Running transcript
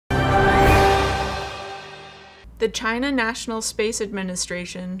The China National Space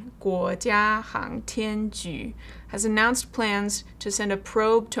Administration, 国家航天局, has announced plans to send a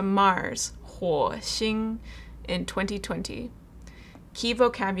probe to Mars, 火星, in 2020. Key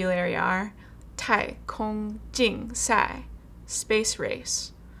vocabulary are 太空竞赛, space race,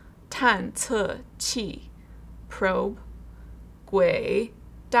 探测器, probe, 轨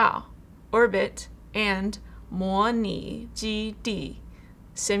道, orbit, and 模拟基地,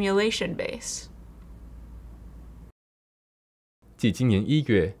 simulation base. 继今年1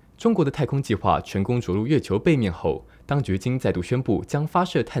月，中国的太空计划成功着陆月球背面后，当局今再度宣布将发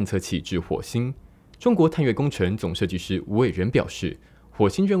射探测器至火星。中国探月工程总设计师吴伟仁表示，火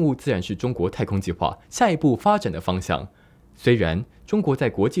星任务自然是中国太空计划下一步发展的方向。虽然中国在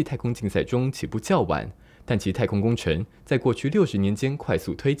国际太空竞赛中起步较晚，但其太空工程在过去60年间快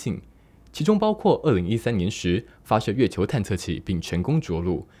速推进，其中包括2013年时发射月球探测器并成功着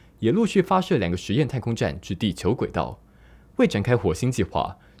陆，也陆续发射2个实验太空站至地球轨道。为展开火星计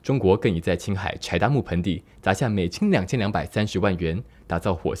划，中国更已在青海柴达木盆地砸下美金2230万元，打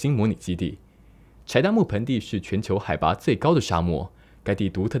造火星模拟基地。柴达木盆地是全球海拔最高的沙漠，该地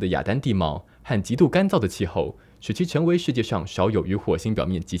独特的亚丹地貌和极度干燥的气候，使其成为世界上少有与火星表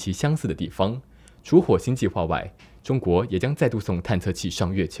面极其相似的地方。除火星计划外，中国也将再度送探测器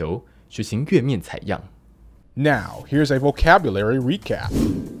上月球，实行月面采样。Now, here's a vocabulary recap.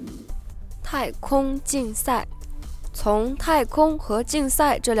 太空竞赛。从太空和竞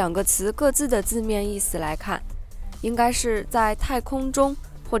赛这2个词各自的字面意思来看，应该是在太空中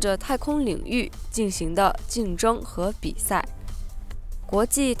或者太空领域进行的竞争和比赛。国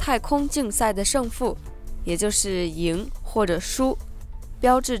际太空竞赛的胜负，也就是赢或者输，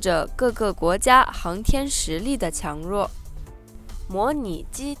标志着各个国家航天实力的强弱。模拟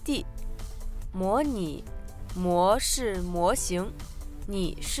基地，模拟，模是模型，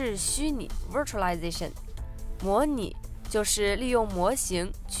拟是虚拟 virtualization。模拟就是利用模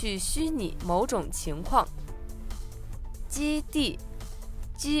型去虚拟某种情况。基地，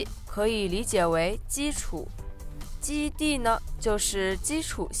基可以理解为基础，基地呢就是基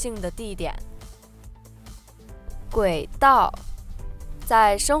础性的地点。轨道，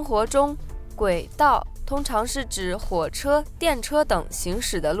在生活中，轨道通常是指火车、电车等行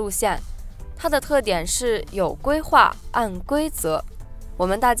驶的路线，它的特点是有规划、按规则。我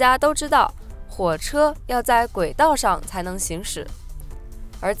们大家都知道，火车要在轨道上才能行驶，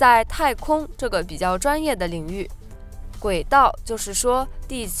而在太空这个比较专业的领域，轨道就是说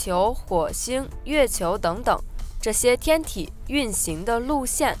地球、火星、月球等等这些天体运行的路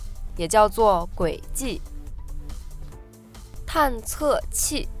线，也叫做轨迹。探测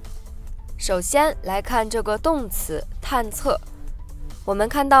器，首先来看这个动词探测，我们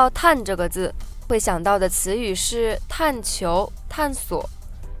看到探这个字，会想到的词语是探求、探索。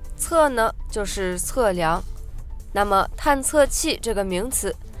测呢就是测量，那么探测器这个名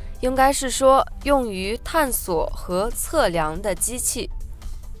词应该是说用于探索和测量的机器。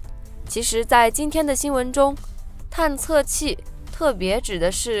其实在今天的新闻中，探测器特别指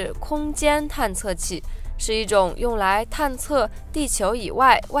的是空间探测器，是一种用来探测地球以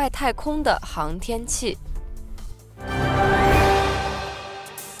外外太空的航天器。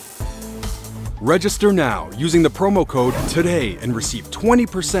Register now using the promo code TODAY and receive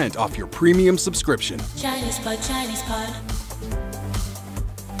 20% off your premium subscription. ChinesePod.